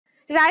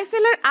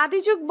রাইফেলের আদি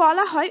যুগ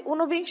বলা হয়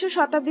ঊনবিংশ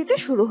শতাব্দীতে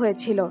শুরু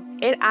হয়েছিল।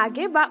 এর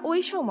আগে বা ওই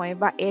সময়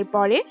বা এর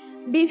পরে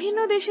বিভিন্ন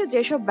দেশে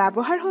যেসব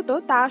ব্যবহার হতো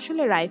তা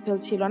আসলে রাইফেল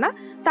ছিল না,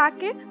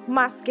 তাকে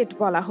মাস্কেট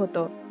বলা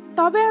হতো।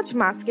 তবে আজ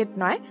মাস্কেট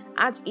নয়,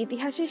 আজ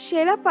ইতিহাসের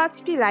সেরা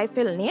 5টি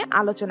রাইফেল নিয়ে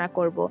আলোচনা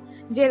করব,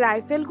 যে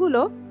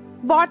রাইফেলগুলো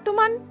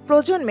বর্তমান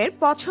প্রজন্মের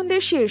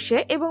পছন্দের শীর্ষে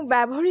এবং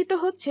ব্যবহৃত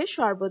হচ্ছে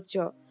সর্বোচ্চ।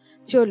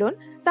 চলুন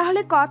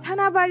তাহলে কথা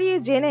না বাড়িয়ে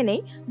জেনে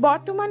নেই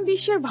বর্তমান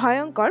বিশ্বের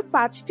ভয়ঙ্কর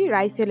 5টি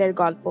রাইফেলের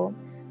গল্প।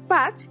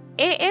 5.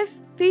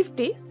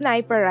 AS-50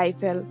 sniper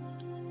rifle.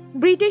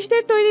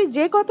 ব্রিটিশদের তৈরি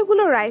যে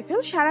কতগুলো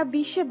রাইফেল সারা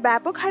বিশ্বে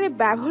ব্যাপক হারে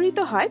ব্যবহৃত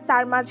হয়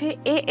তার মাঝে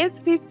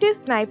AS-50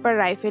 স্নাইপার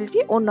রাইফেলটি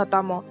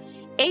অন্যতম।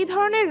 এই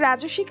ধরনের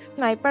রাজস্বিক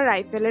স্নাইপার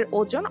রাইফেলের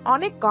ওজন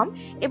অনেক কম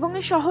এবং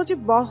সহজে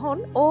বহন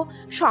ও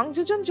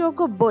সংযোজনযোগ্য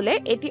বলে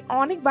এটি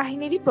অনেক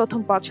বাহিনীরই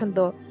প্রথম পছন্দ।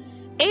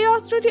 এই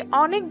অস্ত্রটি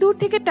অনেক দূর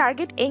থেকে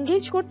টার্গেট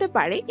এঙ্গেজ করতে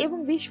পারে এবং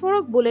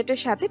বিস্ফোরক বুলেটের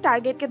সাথে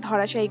টার্গেটকে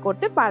ধরাশায়ী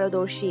করতে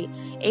পারদর্শী।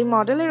 এই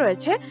মডেলে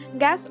রয়েছে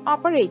gas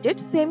operated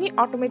semi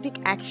automatic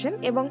action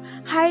এবং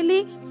হাইলি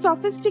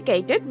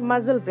সফিস্টিকেটেড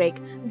মাজল ব্রেক,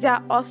 যা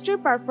অস্ত্রের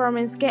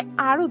পারফরমেন্সকে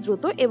আরও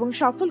দ্রুত এবং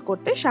সফল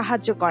করতে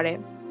সাহায্য করে।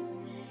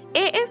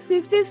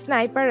 AS-50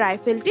 স্নাইপার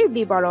রাইফেলটির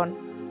বিবরণ।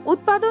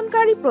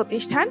 উৎপাদনকারী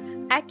প্রতিষ্ঠান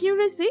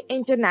অ্যাকিউরেসি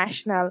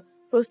ইন্টারন্যাশনাল।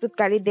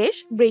 প্রস্তুতকারী দেশ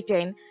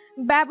ব্রিটেন।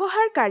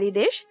 ব্যবহারকারী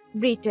দেশ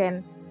ব্রিটেন।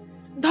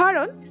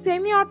 ধরন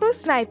সেমি অটো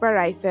স্নাইপার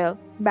রাইফেল।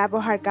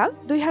 ব্যবহারকাল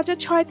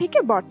 2006 থেকে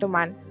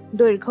বর্তমান।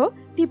 দৈর্ঘ্য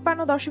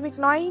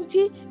 53.9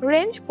 ইঞ্চি,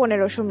 রেঞ্জ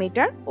 1500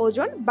 মিটার,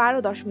 ওজন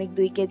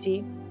 12.2 কেজি।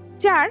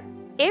 4.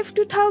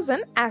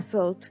 F-2000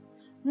 assault.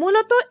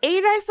 মূলত এই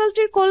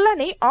রাইফেলটির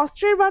কল্যাণেই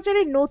অস্ত্রের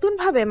বাজারে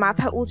নতুনভাবে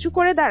মাথা উঁচু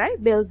করে দাঁড়ায়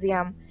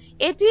বেলজিয়াম।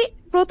 এটি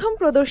প্রথম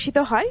প্রদর্শিত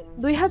হয়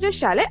 2000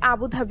 সালে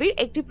আবুধাবির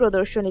একটি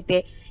প্রদর্শনীতে।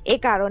 এ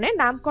কারণে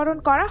নামকরণ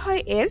করা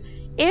হয় এর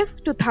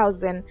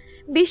F-2000।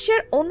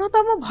 বিশ্বের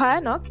অন্যতম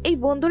ভয়ানক এই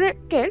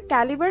বন্দুকের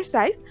ক্যালিবার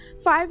সাইজ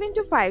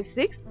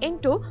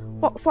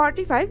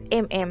 5x56x45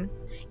 mm।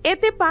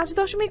 এতে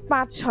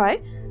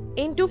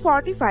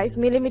 5.56x45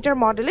 মিলিমিটার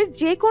মডেলের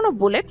যে কোনো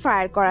বুলেট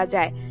ফায়ার করা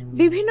যায়।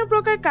 বিভিন্ন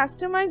প্রকার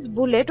কাস্টমাইজ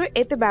বুলেটও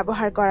এতে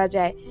ব্যবহার করা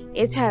যায়।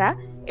 এছাড়া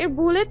এর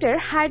বুলেটের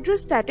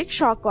হাইড্রোস্ট্যাটিক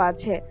শকও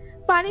আছে।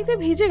 পানিতে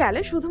ভিজে গেলে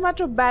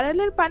শুধুমাত্র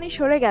ব্যারেলের পানি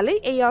সরে গেলেই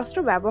এই অস্ত্র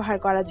ব্যবহার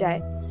করা যায়।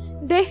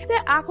 দেখতে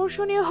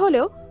আকর্ষণীয়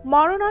হলেও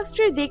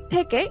মরণাস্ত্রের দিক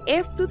থেকে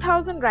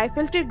F-2000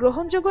 রাইফেলটির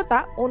গ্রহণযোগ্যতা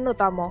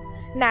অন্যতম।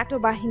 ন্যাটো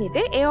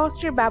বাহিনীতে এই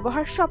অস্ত্রের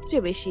ব্যবহার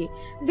সবচেয়ে বেশি।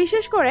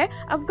 বিশেষ করে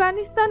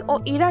আফগানিস্তান ও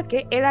ইরাকে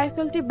এ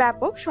রাইফেলটি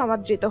ব্যাপক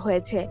সমাদৃত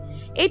হয়েছে।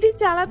 এটি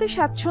চালাতে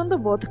স্বাচ্ছন্দ্য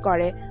বোধ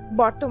করে।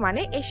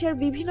 বর্তমানে এশিয়ার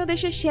বিভিন্ন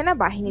দেশের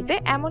সেনাবাহিনীতে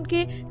এমনকি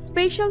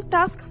স্পেশাল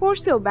টাস্ক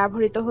ফোর্সেও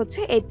ব্যবহৃত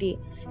হচ্ছে এটি।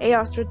 এই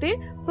অস্ত্রটির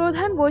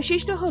প্রধান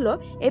বৈশিষ্ট্য হলো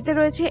এতে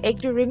রয়েছে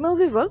একটি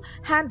রিমুভেবল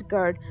হ্যান্ড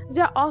গার্ড,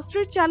 যা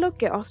অস্ত্রের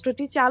চালককে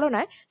অস্ত্রটি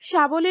চালনায়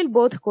সাবলীল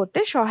বোধ করতে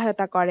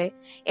সহায়তা করে।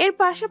 এর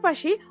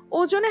পাশাপাশি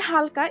ওজনে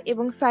হালকা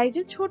এবং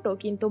সাইজে ছোট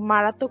কিন্তু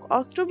মারাত্মক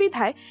অস্ত্র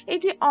বিধায়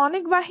এটি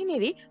অনেক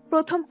বাহিনীরই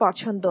প্রথম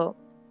পছন্দ।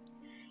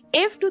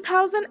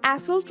 F-2000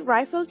 অ্যাসল্ট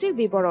রাইফেলটির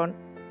বিবরণ।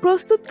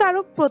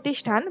 প্রস্তুতকারক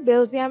প্রতিষ্ঠান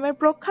বেলজিয়ামের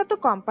প্রখ্যাত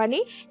কোম্পানি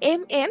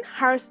MN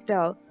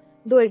হার্স্টেল।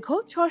 দৈর্ঘ্য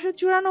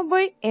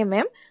 694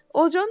 mm,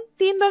 ওজন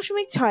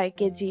 3.6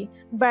 কেজি,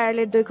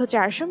 ব্যারেলের দৈর্ঘ্য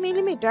 400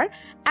 মিলিমিটার,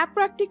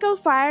 অ্যাপ্রাকটিক্যাল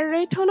ফায়ার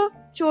রেট হলো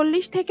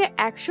 40 থেকে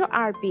 100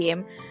 RPM,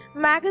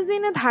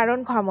 ম্যাগাজিনে ধারণ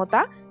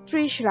ক্ষমতা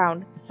 30 round,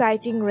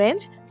 citing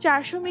range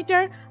 400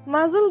 metre,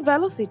 মাজল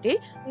velocity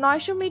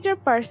 900 metre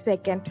per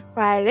second,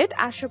 fire rate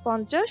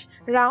 850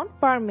 round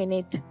per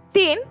minute.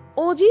 3.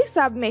 OG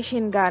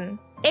submachine গান।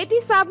 এটি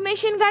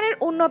সাবমেশিন গানের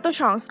উন্নত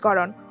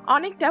সংস্করণ।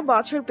 অনেকটা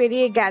বছর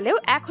পেরিয়ে গেলেও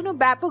এখনো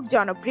ব্যাপক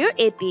জনপ্রিয়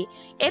এটি।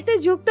 এতে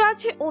যুক্ত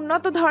আছে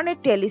উন্নত ধরনের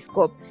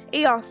টেলিস্কোপ।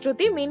 এই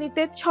অস্ত্রটি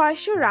মিনিটে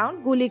 600 রাউন্ড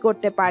গুলি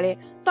করতে পারে।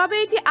 তবে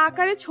এটি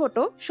আকারে ছোট,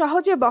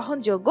 সহজে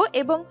বহনযোগ্য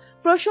এবং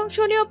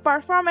প্রশংসনীয়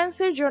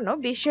পারফরম্যান্সের জন্য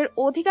বিশ্বের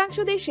অধিকাংশ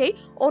দেশেই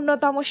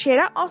অন্যতম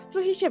সেরা অস্ত্র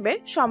হিসেবে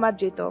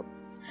সমাদৃত।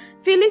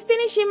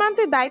 ফিলিস্তিনি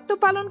সীমান্তে দায়িত্ব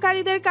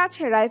পালনকারীদের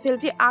কাছে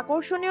রাইফেলটি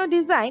আকর্ষণীয়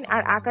ডিজাইন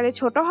আর আকারে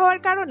ছোট হওয়ার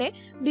কারণে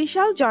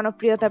বিশাল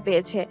জনপ্রিয়তা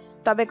পেয়েছে।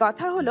 তবে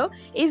কথা হলো,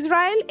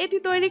 ইসরায়েল এটি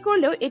তৈরি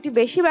করলেও এটি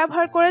বেশি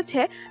ব্যবহার করেছে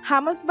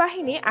হামাস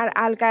বাহিনী আর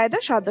আল কায়েদা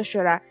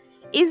সদস্যরা।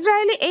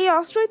 ইসরায়েলি এই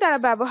অস্ত্রই তারা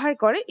ব্যবহার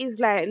করে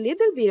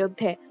ইসরায়েলিদের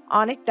বিরুদ্ধে,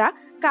 অনেকটা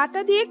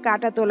কাঁটা দিয়ে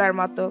কাঁটা তোলার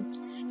মতো।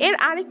 এর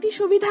আরেকটি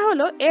সুবিধা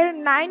হলো এর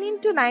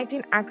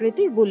 9x19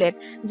 আকৃতির বুলেট,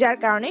 যার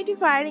কারণে এটি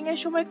ফায়ারিং এর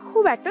সময়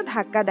খুব একটা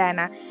ধাক্কা দেয়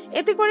না।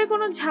 এতে করে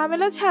কোনো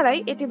ঝামেলা ছাড়াই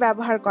এটি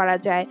ব্যবহার করা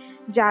যায়,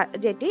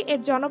 যেটি এর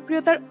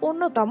জনপ্রিয়তার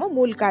অন্যতম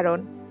মূল কারণ।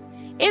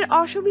 এর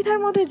অসুবিধার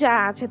মধ্যে যা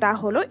আছে তা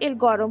হলো এর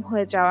গরম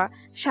হয়ে যাওয়া।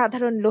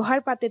 সাধারণ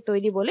লোহার পাতে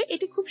তৈরি বলে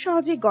এটি খুব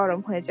সহজেই গরম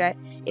হয়ে যায়।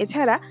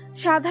 এছাড়া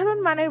সাধারণ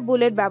মানের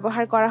বুলেট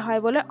ব্যবহার করা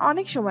হয় বলে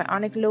অনেক সময়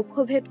অনেক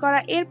লক্ষ্য ভেদ করা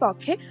এর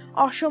পক্ষে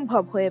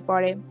অসম্ভব হয়ে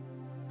পড়ে।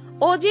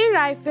 ওজি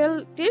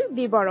রাইফেলটির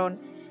বিবরণ।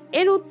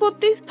 এর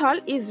উৎপত্তি স্থল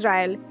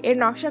ইসরায়েল। এর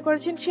নকশা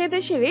করেছেন সে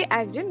দেশেরই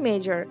একজন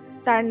মেজর,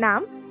 তার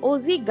নাম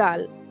ওজি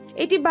গাল।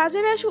 এটি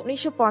বাজারে আসে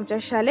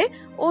 1950 সালে।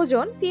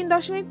 ওজন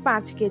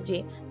 3.5 কেজি,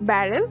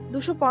 ব্যারেল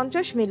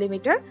 250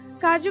 মিলিমিটার,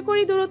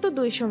 কার্যকরী দূরত্ব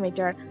 200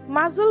 metre,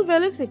 মাজল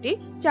velocity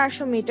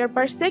 400 metre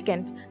per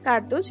second,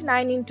 কার্তুজ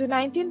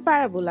 9x19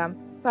 প্যারাবোলাম,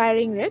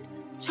 firing rate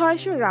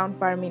 600 round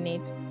per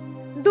minute.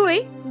 2.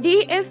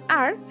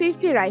 DSR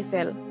 50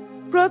 rifle.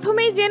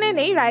 প্রথমেই জেনে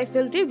নেই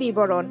রাইফেলটির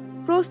বিবরণ।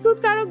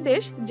 প্রস্তুতকারক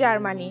দেশ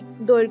জার্মানি,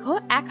 দৈর্ঘ্য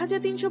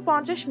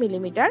 1350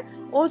 মিলিমিটার,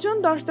 ওজন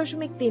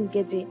 10.3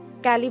 KG,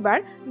 calibre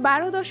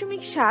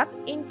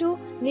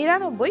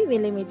 12.7x99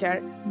 millimetre,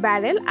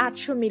 barrel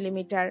 800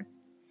 millimetre.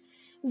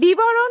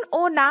 বিবরণ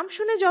ও নাম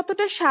শুনে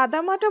যতটা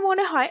সাদামাটা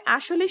মনে হয়,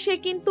 আসলে সে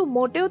কিন্তু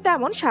মোটেও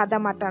তেমন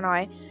সাদামাটা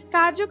নয়।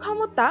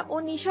 কার্যক্ষমতা ও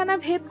নিশানা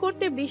ভেদ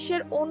করতে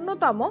বিশ্বের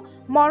অন্যতম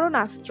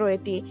মরণাস্ত্র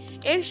এটি।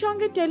 এর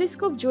সঙ্গে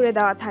টেলিস্কোপ জুড়ে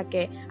দেওয়া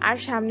থাকে, আর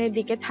সামনের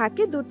দিকে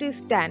থাকে দুটি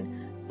স্ট্যান্ড।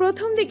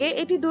 প্রথম দিকে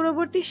এটি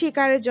দূরবর্তী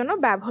শিকারের জন্য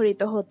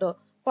ব্যবহৃত হতো,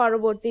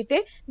 পরবর্তীতে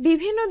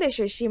বিভিন্ন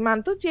দেশের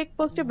সীমান্ত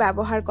চেকপোস্টে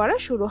ব্যবহার করা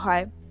শুরু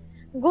হয়।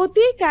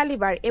 গতি,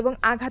 ক্যালিবার এবং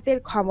আঘাতের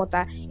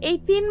ক্ষমতা, এই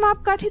 3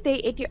 মাপকাঠিতেই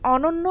এটি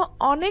অনন্য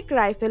অনেক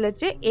রাইফেলের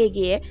চেয়ে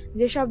এগিয়ে।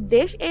 যেসব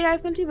দেশ এই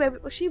রাইফেলটি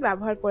বেশি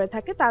ব্যবহার করে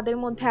থাকে তাদের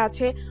মধ্যে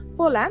আছে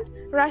পোল্যান্ড,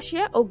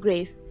 রাশিয়া ও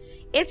গ্রিস।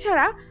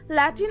 এছাড়া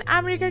ল্যাটিন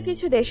আমেরিকার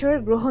কিছু দেশের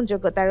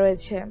গ্রহণযোগ্যতা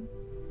রয়েছে।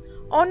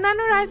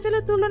 অন্যান্য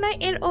রাইফেলের তুলনায়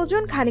এর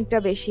ওজন খানিকটা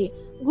বেশি।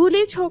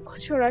 গুলি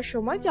ছোড়ার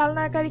সময়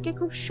চালনাকারীকে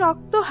খুব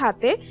শক্ত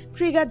হাতে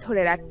ট্রিগার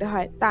ধরে রাখতে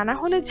হয়, তা না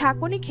হলে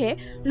ঝাঁকুনি খেয়ে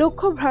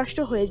লক্ষ্য ভ্রষ্ট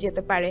হয়ে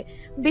যেতে পারে।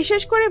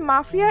 বিশেষ করে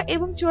মাফিয়া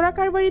এবং চোরা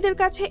কারবারিদের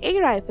কাছে এই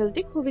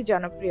রাইফেলটি খুবই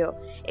জনপ্রিয়।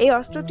 এই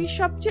অস্ত্রটির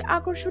সবচেয়ে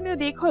আকর্ষণীয়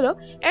দিক হলো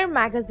এর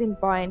ম্যাগাজিন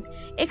পয়েন্ট।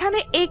 এখানে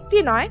একটি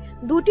নয়,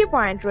 2টি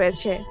পয়েন্ট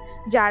রয়েছে,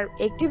 যার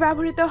একটি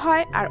ব্যবহৃত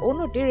হয় আর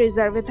অন্যটি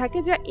রিজার্ভে থাকে,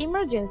 যা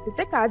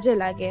ইমার্জেন্সিতে কাজে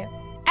লাগে।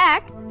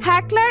 1.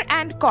 হ্যাকলার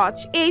অ্যান্ড কচ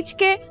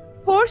HK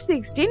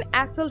 416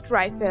 অ্যাসল্ট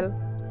রাইফেল।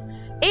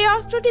 এই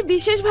অস্ত্রটি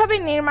বিশেষভাবে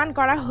নির্মাণ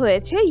করা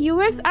হয়েছে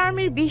ইউএস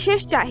আর্মির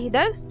বিশেষ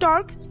চাহিদা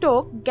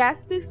স্টোক গ্যাস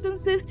পিস্টন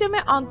সিস্টেমে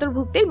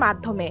অন্তর্ভুক্তির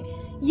মাধ্যমে।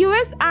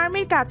 ইউএস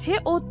আর্মির কাছে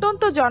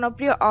অত্যন্ত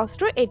জনপ্রিয়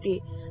অস্ত্র এটি।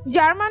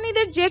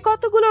 জার্মানিদের যে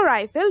কতগুলো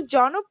রাইফেল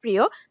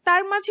জনপ্রিয়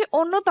তার মাঝে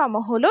অন্যতম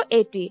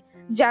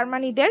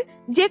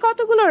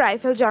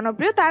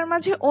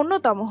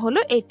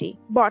হলো এটি।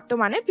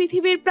 বর্তমানে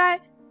পৃথিবীর প্রায়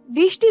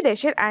 20টি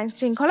দেশের আইন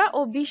শৃঙ্খলা ও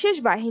বিশেষ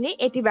বাহিনী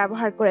এটি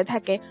ব্যবহার করে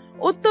থাকে।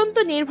 অত্যন্ত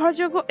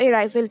নির্ভরযোগ্য এই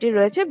রাইফেলটি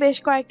রয়েছে বেশ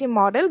কয়েকটি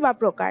মডেল বা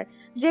প্রকার,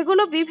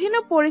 যেগুলো বিভিন্ন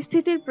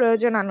পরিস্থিতির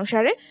প্রয়োজন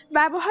অনুসারে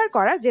ব্যবহার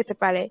করা যেতে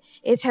পারে।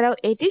 এছাড়াও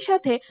এটির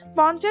সাথে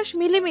 50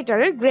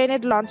 মিলিমিটারের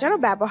গ্রেনেড লঞ্চারও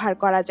ব্যবহার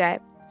করা যায়।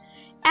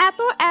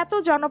 এত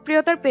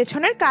জনপ্রিয়তার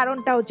পেছনের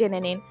কারণটাও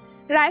জেনে নিন।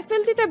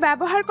 রাইফেলটিতে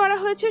ব্যবহার করা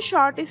হয়েছে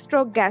শর্ট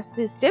স্ট্রোক গ্যাস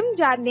সিস্টেম,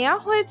 যা নেওয়া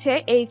হয়েছে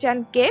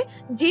H&K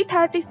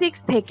G36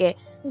 থেকে।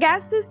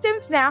 গ্যাস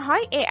সিস্টেমস নেওয়া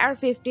হয়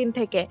AR-15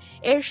 থেকে।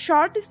 এর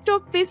শর্ট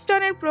স্ট্রোক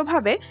পিস্টনের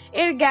প্রভাবে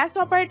এর গ্যাস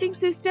অপারেটিং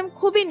সিস্টেম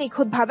খুবই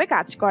নিখুঁতভাবে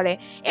কাজ করে।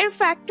 এর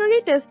ফ্যাক্টরি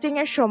টেস্টিং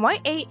এর সময়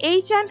এই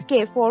H&K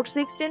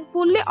 416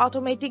 ফুললি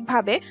অটোমেটিক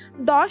ভাবে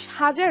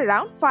 10,000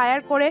 রাউন্ড ফায়ার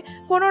করে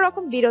কোনো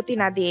রকম বিরতি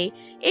না দিয়েই।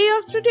 এই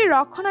অস্ত্রটির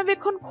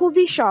রক্ষণাবেক্ষণ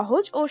খুবই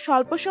সহজ ও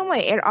স্বল্প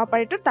সময়ে এর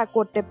অপারেটর তা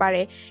করতে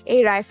পারে।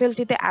 এই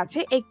রাইফেলটিতে আছে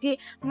একটি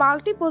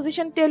multi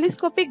position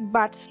telescopic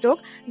but stroke,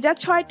 যা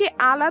 6টি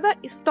আলাদা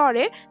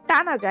স্তরে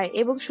টানা যায়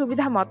এবং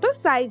সুবিধা মতো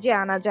সাইজে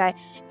আনা যায়।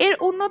 এর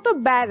উন্নত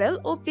ব্যারেল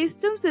ও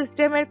পিস্টন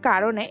সিস্টেমের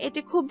কারণে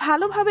এটি খুব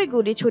ভালোভাবে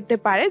গুলি ছুটতে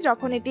পারে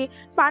যখন এটি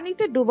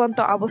পানিতে ডুবন্ত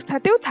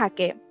অবস্থাতেও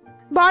থাকে।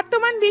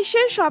 বর্তমান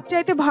বিশ্বের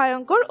সবচাইতে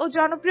ভয়ঙ্কর ও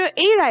জনপ্রিয়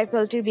এই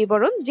রাইফেলটির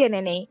বিবরণ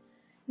জেনে নেই।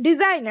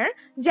 ডিজাইনার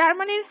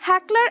জার্মানির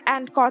হ্যাকলার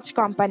অ্যান্ড কচ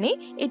কোম্পানি।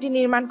 এটি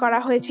নির্মাণ করা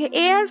হয়েছে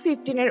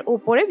AR-15 এর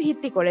উপরে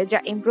ভিত্তি করে, যা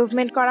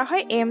ইমপ্রুভমেন্ট করা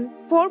হয়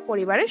M4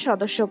 পরিবারের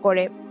সদস্য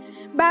করে।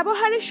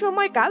 ব্যবহারের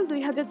সময়কাল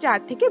 2004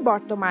 থেকে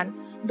বর্তমান।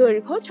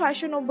 দৈর্ঘ্য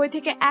 690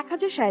 থেকে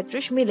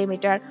 1037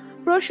 মিলিমিটার,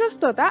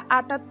 প্রশস্ততা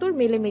 78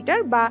 মিলিমিটার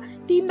বা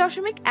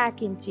 3.1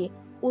 ইঞ্চি,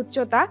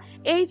 উচ্চতা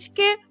HK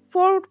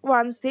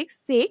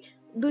 416C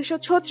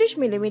 236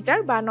 মিলিমিটার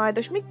বা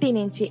 9.3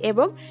 ইঞ্চি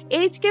এবং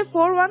HK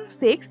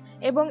 416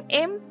 এবং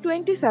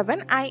M27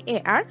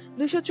 IAR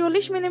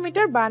 240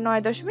 মিলিমিটার বা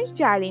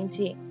 9.4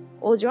 ইঞ্চি।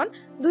 ওজন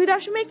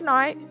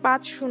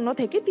 2.950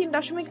 থেকে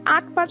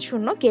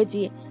 3.850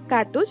 KG.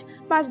 কার্তুজ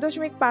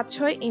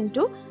 5.56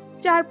 into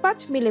 45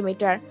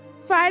 millimetre.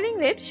 Firing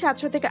rate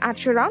 700 থেকে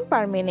 800 রাউন্ড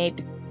পার মিনিট।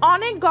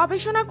 অনেক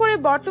গবেষণা করে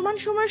বর্তমান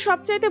সময়ের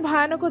সবচাইতে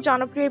ভয়ানক ও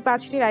জনপ্রিয়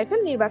 5টি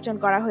রাইফেল নির্বাচন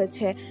করা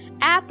হয়েছে।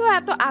 এত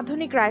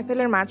আধুনিক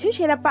রাইফেলের মাঝে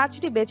সেরা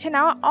 5টি বেছে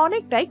নেওয়া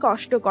অনেকটাই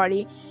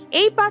কষ্টকরই।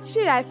 এই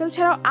 5টি রাইফেল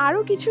ছাড়াও আরো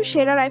কিছু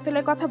সেরা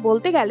রাইফেলের কথা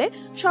বলতে গেলে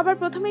সবার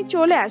প্রথমেই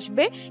চলে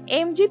আসবে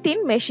MG3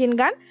 machine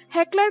gun,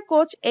 হ্যাকলার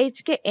coach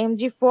HK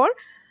MG4,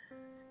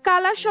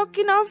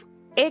 কালাশকিনভ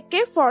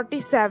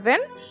AK-47,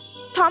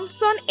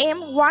 Thomson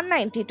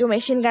M192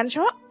 machine gun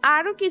সহ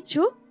আরো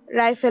কিছু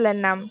রাইফেলের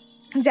নাম।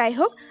 যাই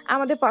হোক,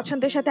 আমাদের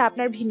পছন্দের সাথে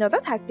আপনার ভিন্নতা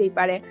থাকতেই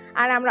পারে,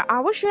 আর আমরা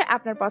অবশ্যই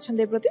আপনার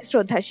পছন্দের প্রতি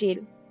শ্রদ্ধাশীল।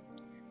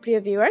 প্রিয়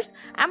ভিউয়ার্স,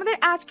 আমাদের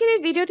আজকের এই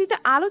ভিডিওটিতে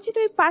আলোচিত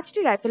এই 5টি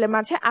রাইফেলের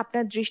মাঝে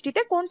আপনার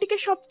দৃষ্টিতে কোনটিকে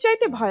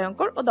সবচাইতে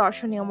ভয়ঙ্কর ও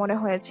দর্শনীয় মনে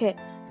হয়েছে?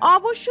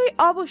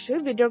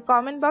 অবশ্যই ভিডিওর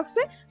কমেন্ট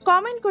বক্সে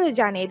কমেন্ট করে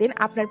জানিয়ে দিন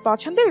আপনার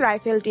পছন্দের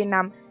রাইফেলটির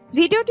নাম।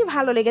 ভিডিওটি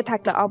ভালো লেগে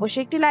থাকলে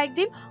অবশ্যই একটি লাইক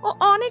দিন ও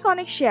অনেক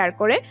অনেক শেয়ার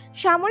করে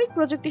সামরিক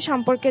প্রযুক্তি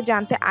সম্পর্কে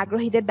জানতে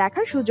আগ্রহীদের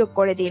দেখার সুযোগ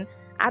করে দিন।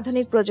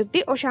 আধুনিক প্রযুক্তি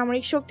ও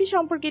সামরিক শক্তি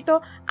সম্পর্কিত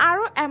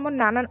আরও এমন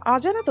নানান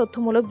অজানা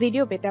তথ্যমূলক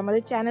ভিডিও পেতে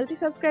আমাদের চ্যানেলটি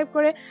সাবস্ক্রাইব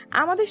করে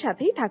আমাদের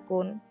সাথেই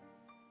থাকুন।